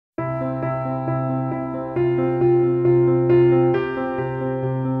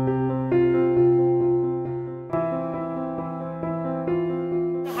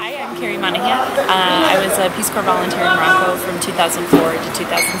I was a Peace Corps volunteer in Morocco from 2004 to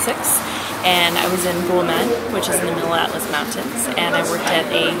 2006, and I was in Monahan, which is in the Middle Atlas Mountains, and I worked at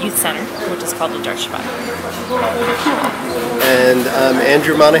a youth center, which is called the Darshabat. And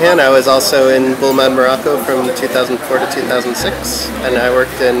Andrew Monahan, I was also in Monahan, Morocco from 2004 to 2006, and I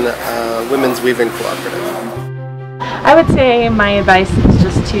worked in Women's Weaving Cooperative. I would say my advice is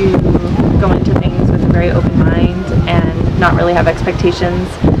just to go into things with a very open mind and not really have expectations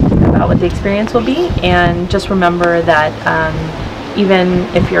about what the experience will be, and just remember that even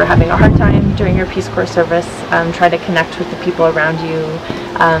if you're having a hard time during your Peace Corps service, try to connect with the people around you,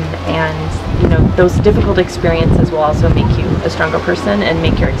 and you know, those difficult experiences will also make you a stronger person and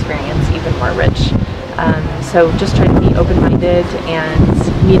make your experience even more rich. So just try to be open-minded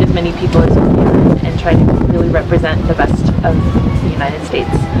and meet as many people as you can, and try to really represent the best of the United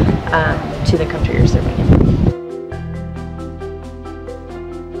States to the country you're serving in.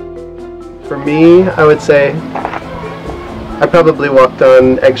 For me, I would say I probably walked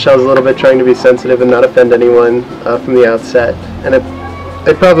on eggshells a little bit, trying to be sensitive and not offend anyone from the outset, and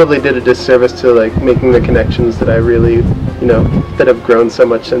I probably did a disservice to making the connections that I really, that have grown so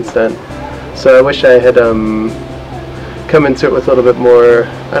much since then. So I wish I had come into it with a little bit more,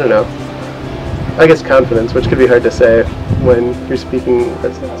 I don't know, I guess confidence, which could be hard to say when you're speaking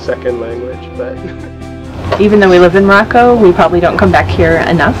a second language, but... Even though we live in Morocco, we probably don't come back here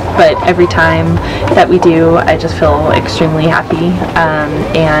enough, but every time that we do, I just feel extremely happy,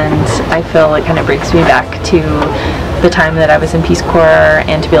 and I feel it kind of brings me back to the time that I was in Peace Corps,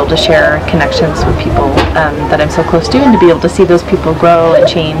 and to be able to share connections with people that I'm so close to, and to be able to see those people grow and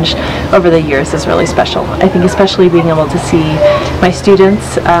change over the years is really special. I think especially being able to see my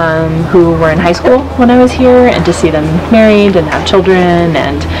students who were in high school when I was here, and to see them married and have children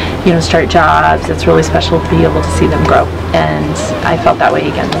and start jobs, it's really special to be able to see them grow, and I felt that way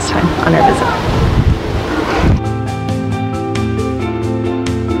again this time on our visit.